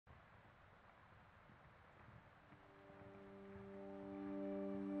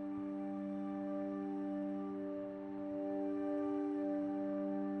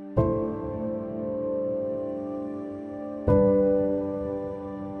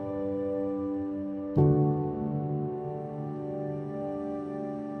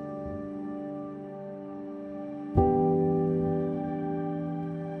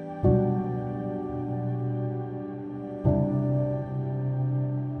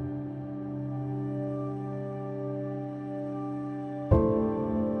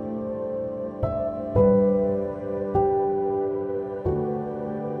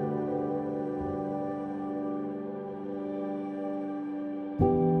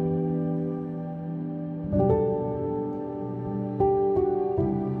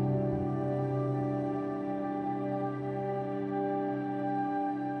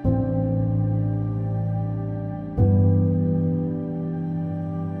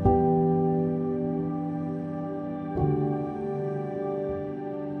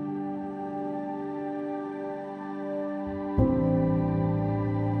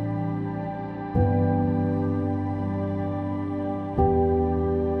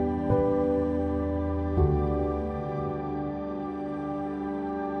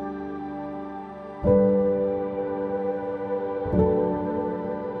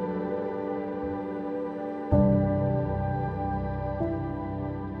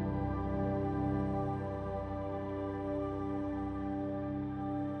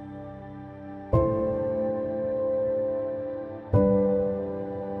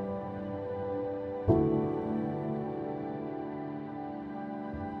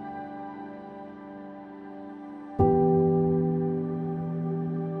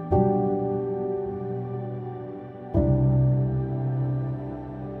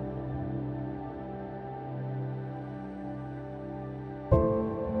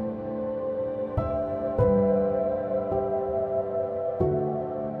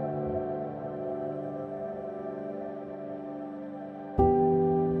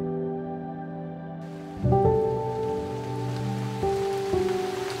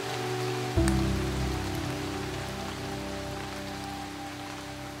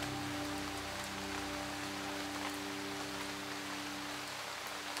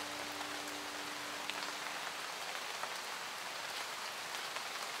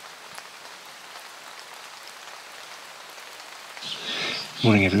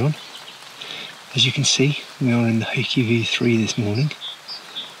Morning everyone. As you can see, we are in the Hokki V3 this morning,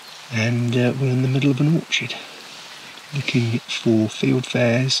 and we're in the middle of an orchard looking for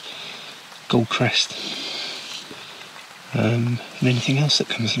fieldfares, goldcrest, and anything else that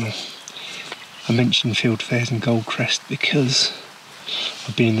comes along. I mentioned fieldfares and goldcrest because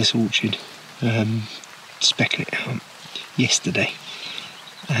I've been in this orchard specking it out yesterday,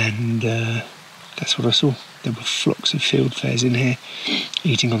 and that's what I saw. There were flocks of fieldfares in here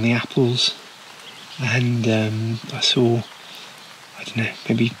eating on the apples, and I saw, I don't know,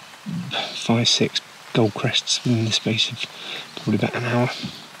 maybe 5-6 goldcrests within the space of probably about an hour.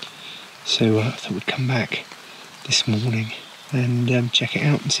 So I thought we'd come back this morning and check it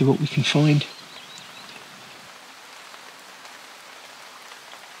out and see what we can find.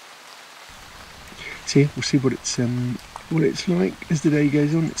 So yeah, we'll see what it's like as the day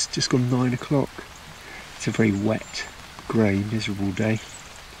goes on. It's just gone 9 o'clock. It's a very wet, grey, miserable day.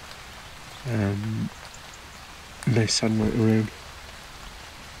 No sunlight around.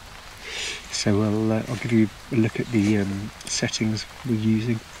 So I'll give you a look at the settings we're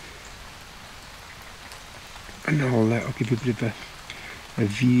using, and I'll give you a bit of a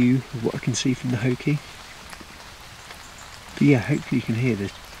view of what I can see from the Hokki. But yeah, hopefully you can hear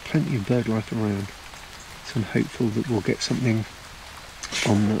there's plenty of bird life around. So I'm hopeful that we'll get something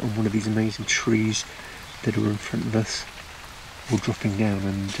on one of these amazing trees that are in front of us, or dropping down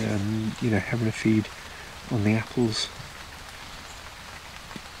and you know, having a feed on the apples.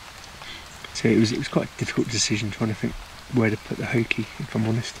 So it was quite a difficult decision trying to think where to put the Hokki, if I'm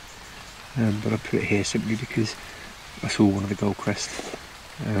honest. But I put it here simply because I saw one of the goldcrest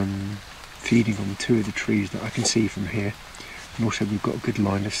feeding on 2 of the trees that I can see from here, and also we've got a good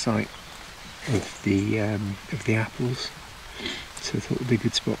line of sight of the apples, so I thought it would be a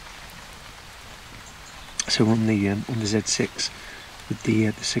good spot. So we're on the Z6 with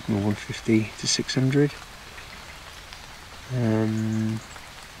the Sigma 150 to 600.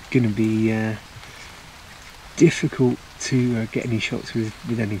 Going to be difficult to get any shots with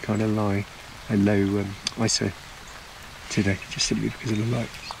any kind of low ISO today, just simply because of the light.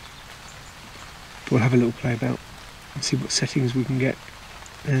 But we'll have a little play about and see what settings we can get,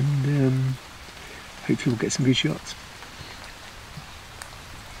 and hopefully we'll get some good shots.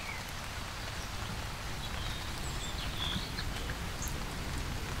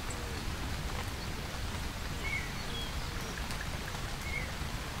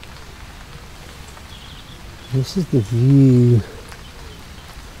 This is the view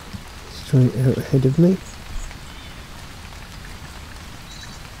straight out ahead of me.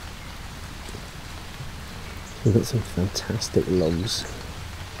 We've got some fantastic logs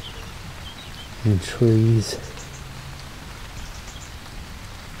and trees,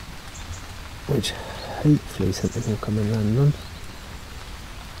 which hopefully something will come and land on.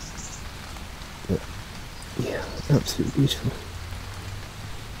 But yeah, absolutely beautiful.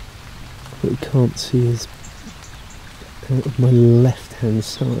 What we can't see is out of my left hand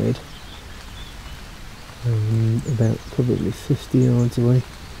side, about probably 50 yards away,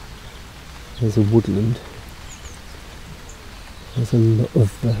 there's a woodland. There's a lot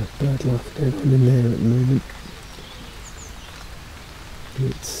of bird life going on in there at the moment.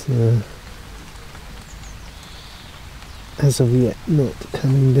 It's as of yet not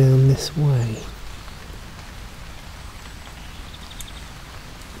coming down this way.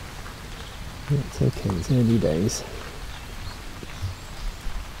 It's okay, it's early days.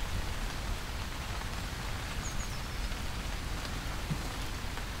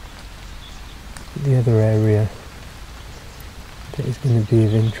 The other area that is going to be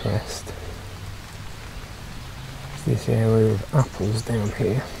of interest is this area of apples down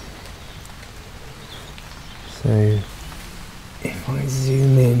here. So if I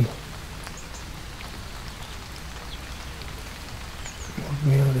zoom in,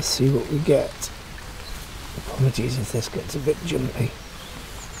 we'll be able to see what we get. Apologies if this gets a bit jumpy.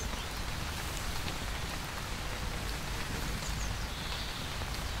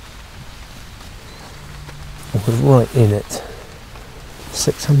 We're right in at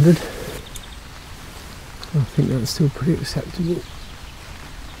 600. I think that's still pretty acceptable.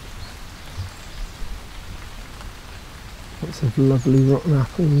 Lots of lovely rotten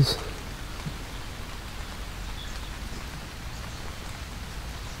apples.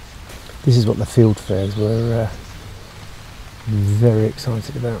 This is what the fieldfares were very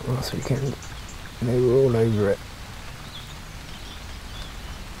excited about last weekend. They were all over it.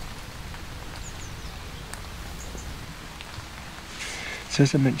 So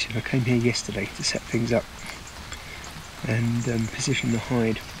as I mentioned, I came here yesterday to set things up and position the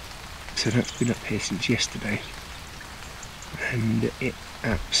hide. So that's been up here since yesterday. and it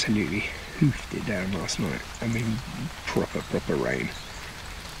absolutely hoofed it down last night. I mean, proper rain,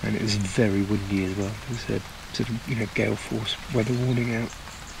 and it was very windy as well. There was a sort of, you know, gale force weather warning out,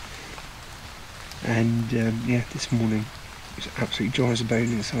 and yeah, this morning it was absolutely dry as a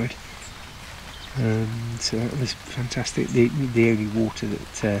bone inside. So that was fantastic. The only water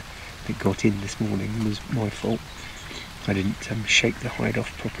that got in this morning was my fault. I didn't shake the hide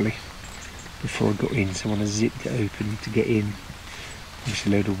off properly before I got in, so when I zipped it open to get in, there was a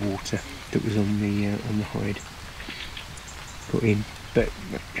load of water that was on the hide. Got in, but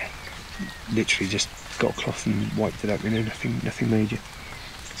literally just got a cloth and wiped it up. You know, nothing major.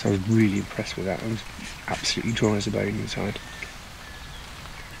 So I was really impressed with that. I was absolutely dry as a bone inside.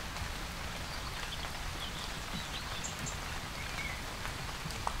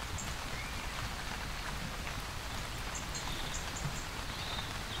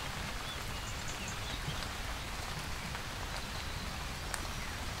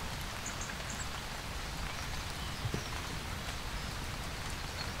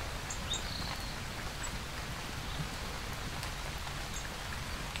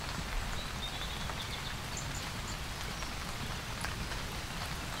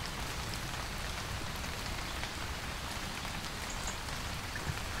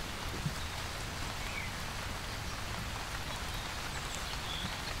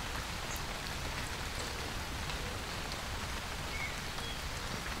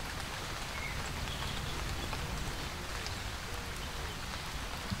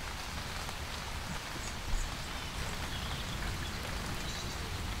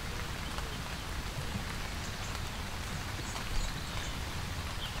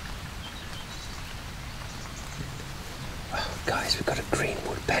 Guys, we've got a green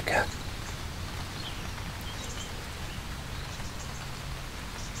woodpecker